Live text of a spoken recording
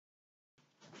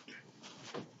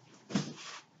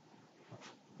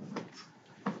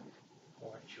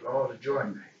all to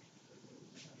join me.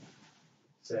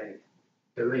 Say,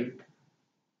 delete,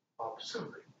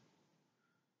 obsolete.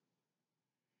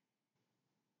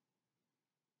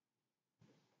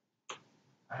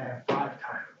 I have 5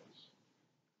 titles.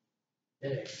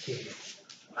 NXT,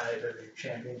 IW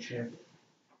Championship,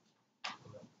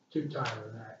 2 titles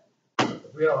in that. The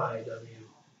real IW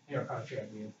Intercontinental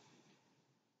Champion.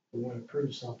 We want to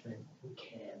prove something, we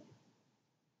can.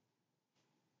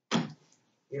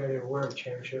 The IW World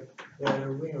Championship, the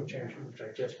IW Reno Championship, which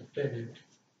I just defended,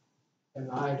 and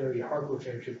the IW Hardcore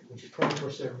Championship, which is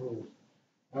 24/7 rules.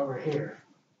 Over here,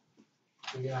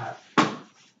 we got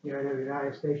the IW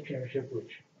United States Championship,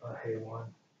 which I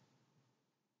won.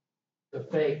 The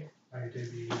fake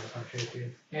IW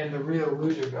Champion, and the real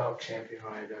loser belt champion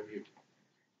IW.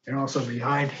 And also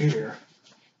behind here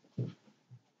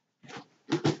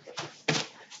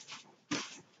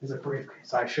is a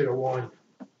briefcase. I should have won.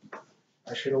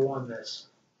 I should have won this.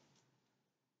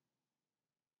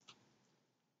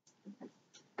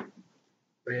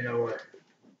 But you know what?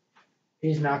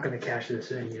 He's not going to cash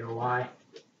this in. You know why?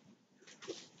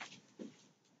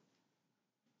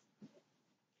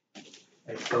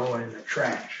 It's going in the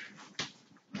trash.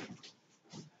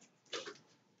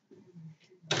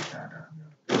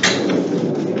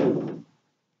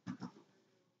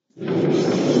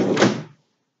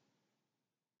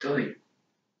 Delete.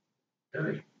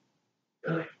 Delete.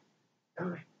 Delete.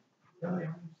 Delete. Delete.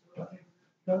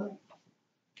 Delete.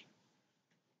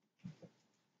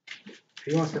 If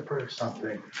he wants to prove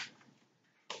something,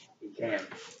 he can.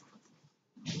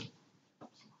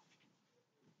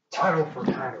 Title for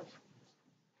title.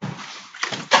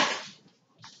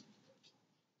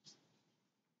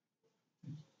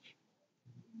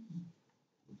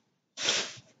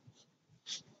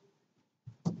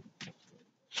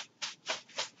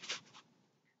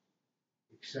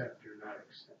 Accept or not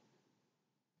accept.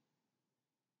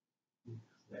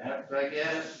 That, I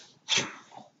guess.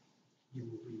 You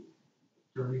will be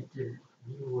deleted.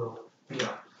 You will be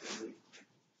obsolete.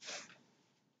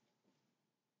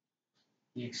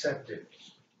 He accepted.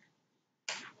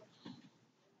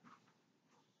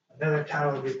 Another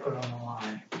title will be put on the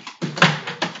line.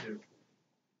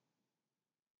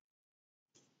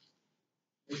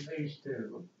 This leads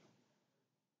to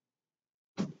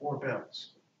 4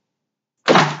 belts.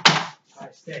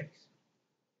 High stakes.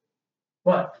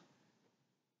 But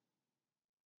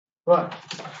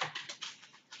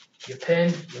you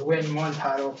pin, you win 1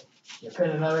 title, you pin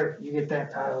another, you get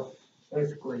that title.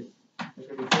 Basically, there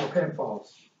could be 4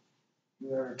 pinfalls.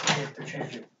 You are the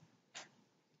champion.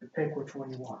 You pick which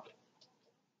one you want.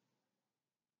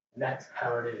 And that's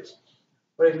how it is.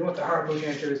 But if you want the hardcore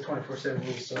championship, it's 24/7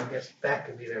 rules, so I guess that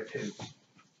could be there too.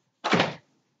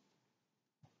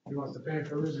 He wants to pin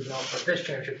for loser belt, but this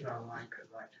championship's not online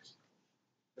because I just.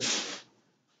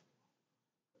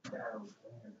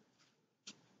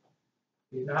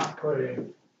 He's not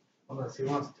putting, unless he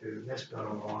wants to, this belt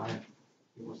on the line.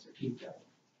 He wants to keep that.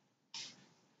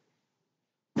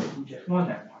 He just won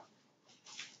that one.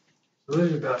 The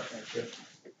loser belt championship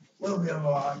will be on the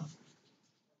line.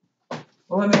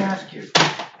 Well, let me ask you,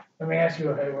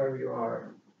 hey, wherever you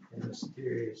are in the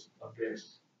series of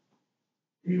this,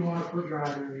 do you want to put your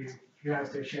IW United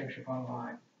States Championship on the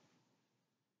line?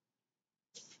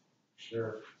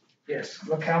 Sure. Yes.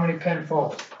 Look how many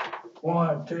pinfalls.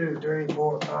 1, 2, 3,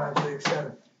 4, 5, 6,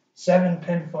 7. 7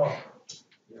 pinfalls.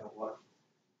 You know what?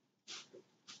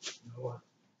 You know what?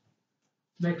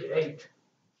 Make it 8.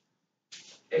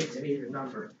 8's an even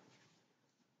number.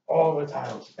 All the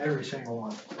titles, every single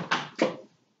one.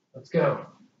 Let's go.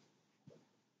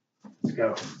 Let's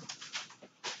go.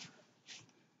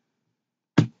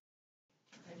 I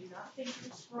do not think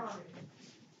you're strong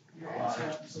enough.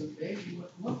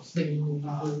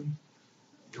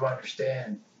 You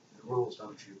understand the rules,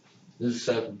 don't you? This is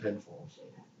 7 pinfalls.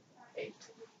 8.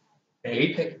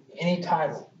 8? Pick any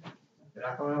title. You're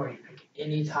not going to pick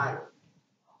any title.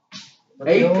 But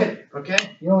 8 the only, pin,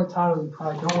 okay? the only title you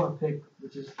probably don't want to pick,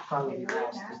 which is probably the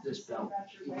best, is this belt.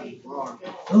 The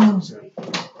loser.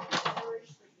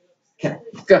 Okay,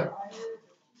 go.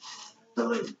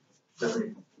 Delete.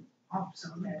 Delete.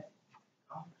 Obsolete.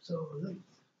 Obsolete.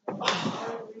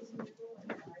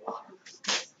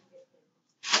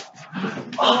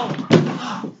 Oh.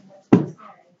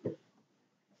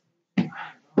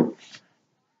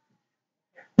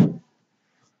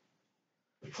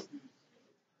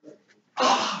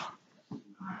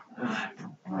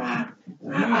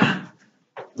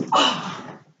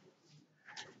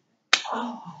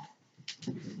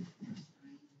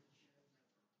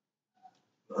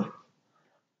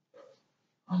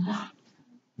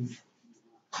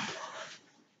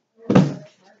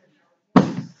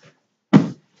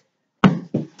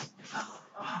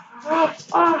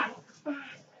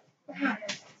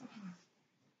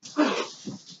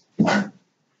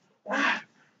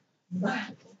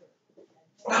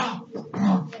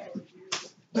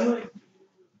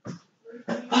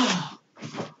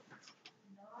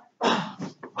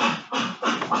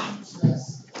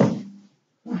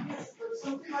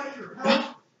 Okay, you're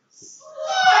done.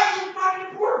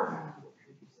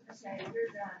 You're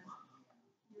done.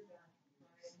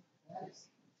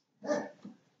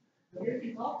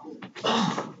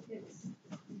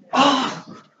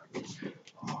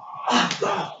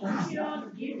 You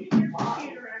don't, you get your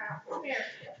computer out. Come here.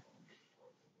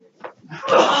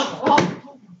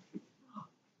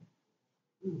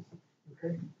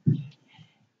 Okay.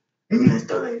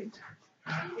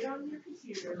 Get on your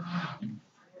computer.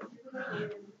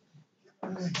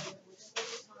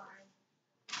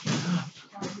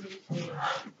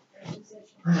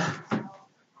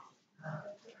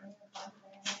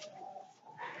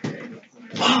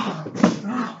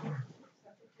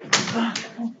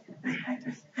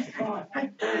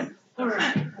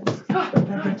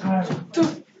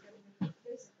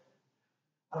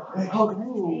 Hey, hold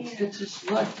on. It's just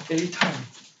select daytime.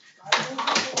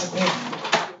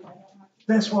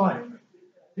 This one.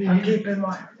 I'm keeping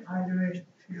my hydration,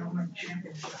 you know, my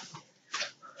championship.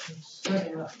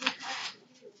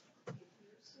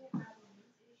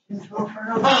 Let's go for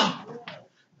another.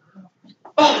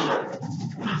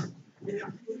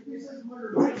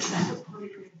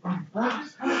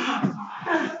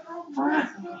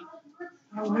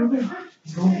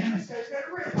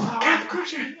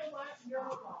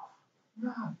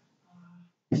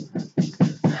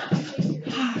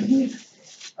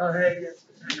 Oh, hey, it's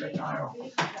the second title.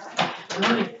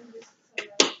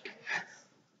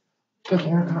 Good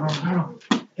haircut.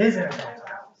 His haircut.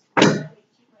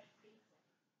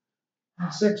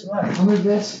 6 left. How many of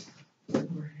this?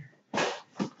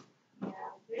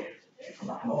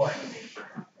 Boy.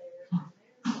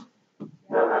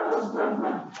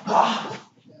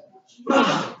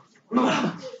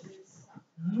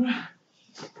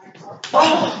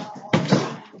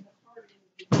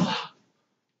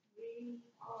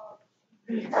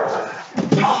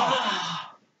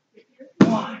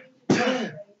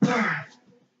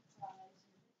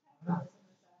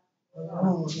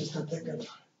 Oh, just a ticket.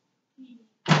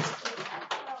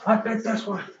 I think this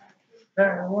one.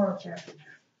 There, the world championship.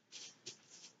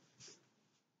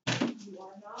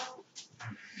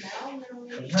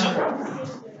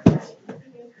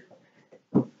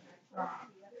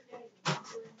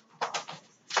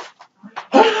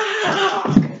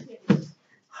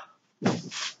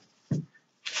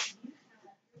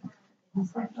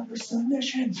 Number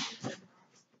submission.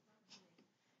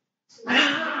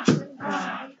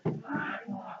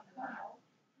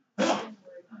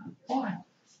 One,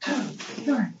 two,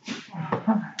 three.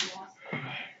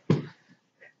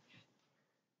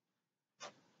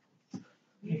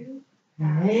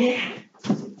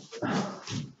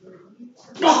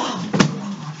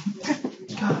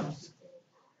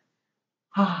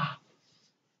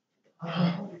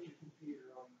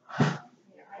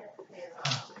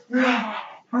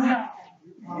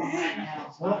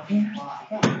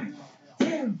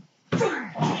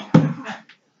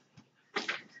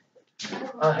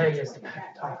 Oh, hey, it's the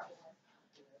top.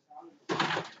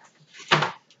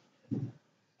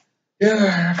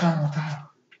 Yeah, I found the title.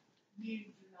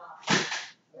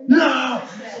 No!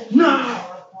 No!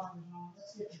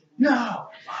 No!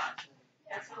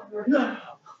 No!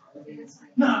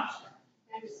 No!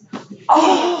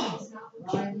 Oh!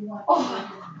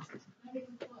 Oh!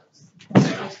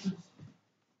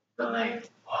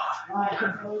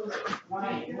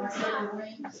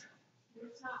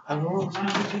 I don't know what's going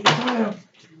to take time.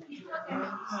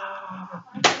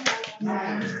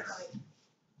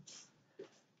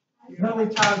 How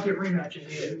many times get rematches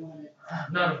here?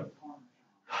 None of them.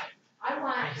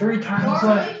 3 times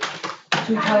left.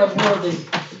 2 times worthy.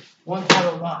 1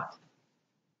 title not.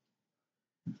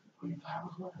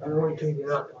 I don't want to take it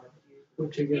up. We'll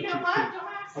take it You know up what? to Don't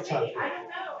ask What's me. happening? I don't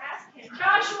know. Ask him.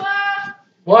 Joshua!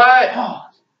 What? Oh.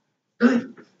 Billy.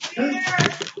 Billy.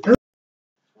 Here.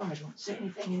 I don't say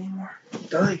anything anymore.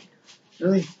 Billy.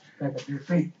 Billy. Back up your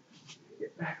feet.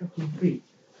 Get back up your feet.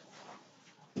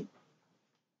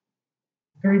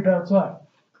 3 belts left.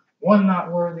 1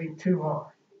 not worthy, 2 hard.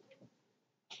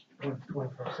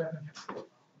 24/7.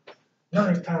 None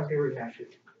of these times get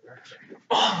rematches.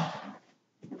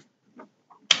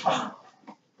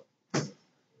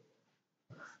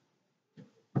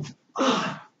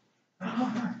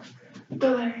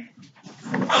 Billy.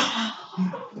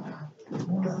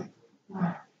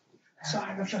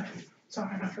 Side effect.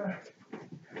 Side effect.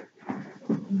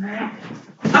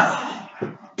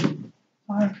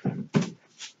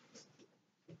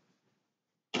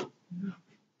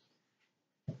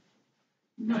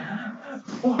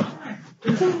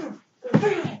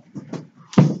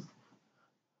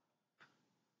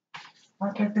 I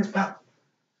take this belt.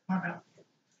 My belt.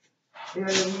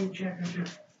 WWE Championship.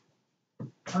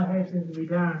 My head seems to be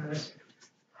down in this.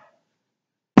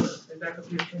 Is that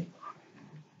what you're saying?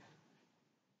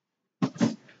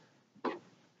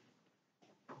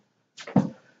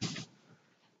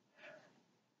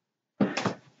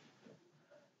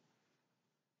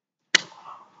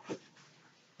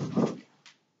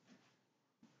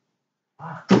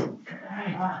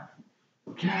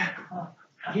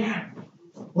 Yeah.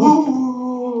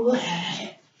 Ooh.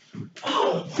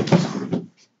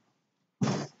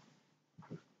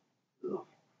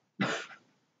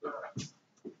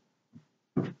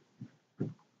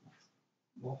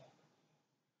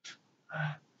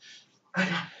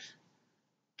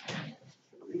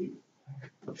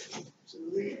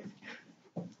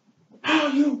 How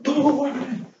you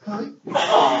doing?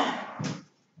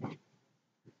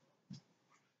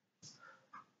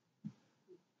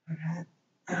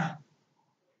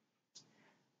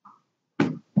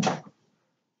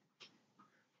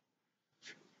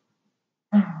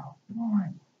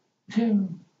 One, two,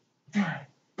 three.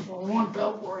 Well, one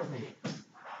felt worthy.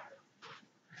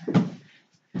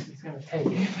 He's gonna take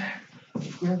it.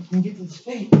 You're gonna get to his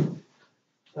feet.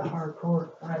 The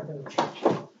hardcore right there.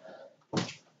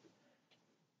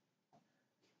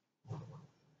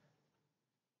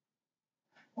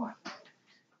 What?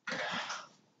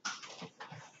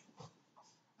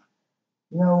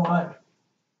 You know what?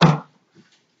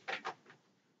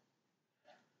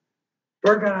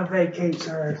 We're gonna vacate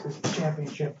Cyrus's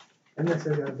championship, and this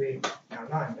is gonna be. No,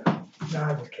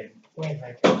 I'm just kidding. We ain't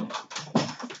vacating.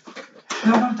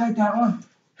 No, I'm gonna take that one.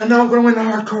 And now I'm gonna win the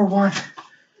hardcore one.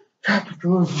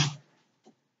 Capitalism.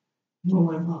 No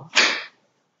way, no.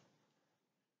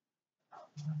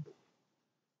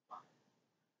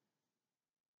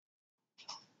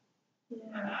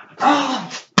 Ah!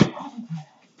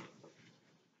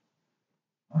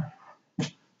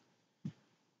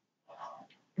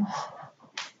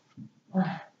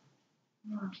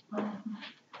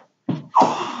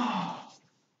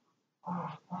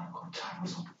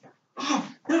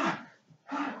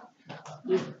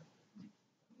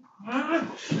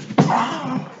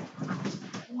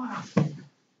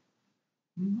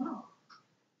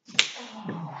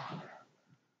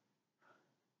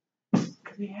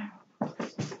 Yeah.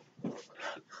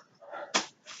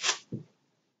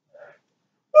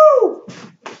 Woo!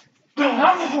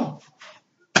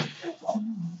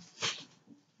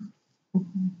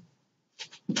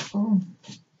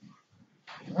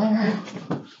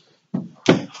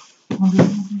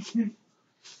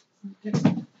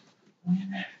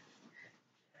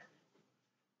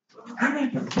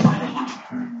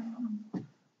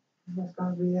 That's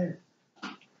gonna be it.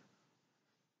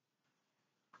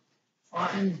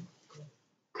 1,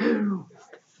 2.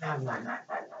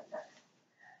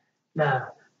 No.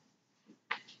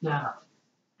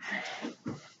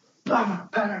 I'm a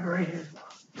pedigree.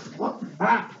 What?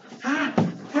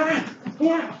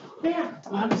 Yeah.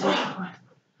 I'm sorry.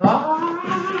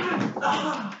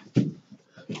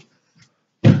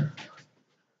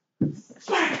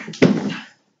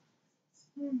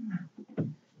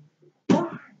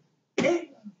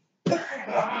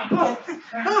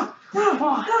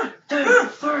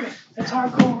 Sorry. It's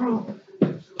hardcore rule.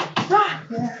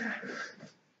 Yeah.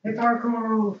 It's hardcore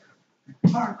rule.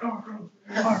 Hardcore rule.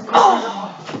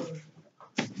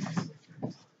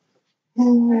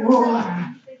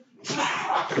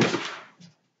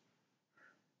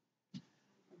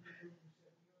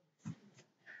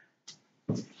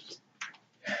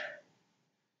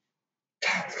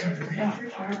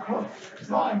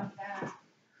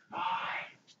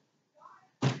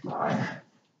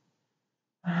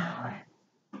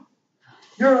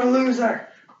 You're a loser.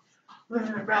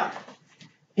 Loser belt.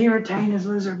 He retained his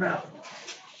loser belt.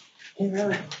 He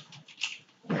really.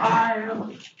 I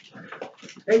am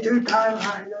a 2-time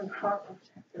Iron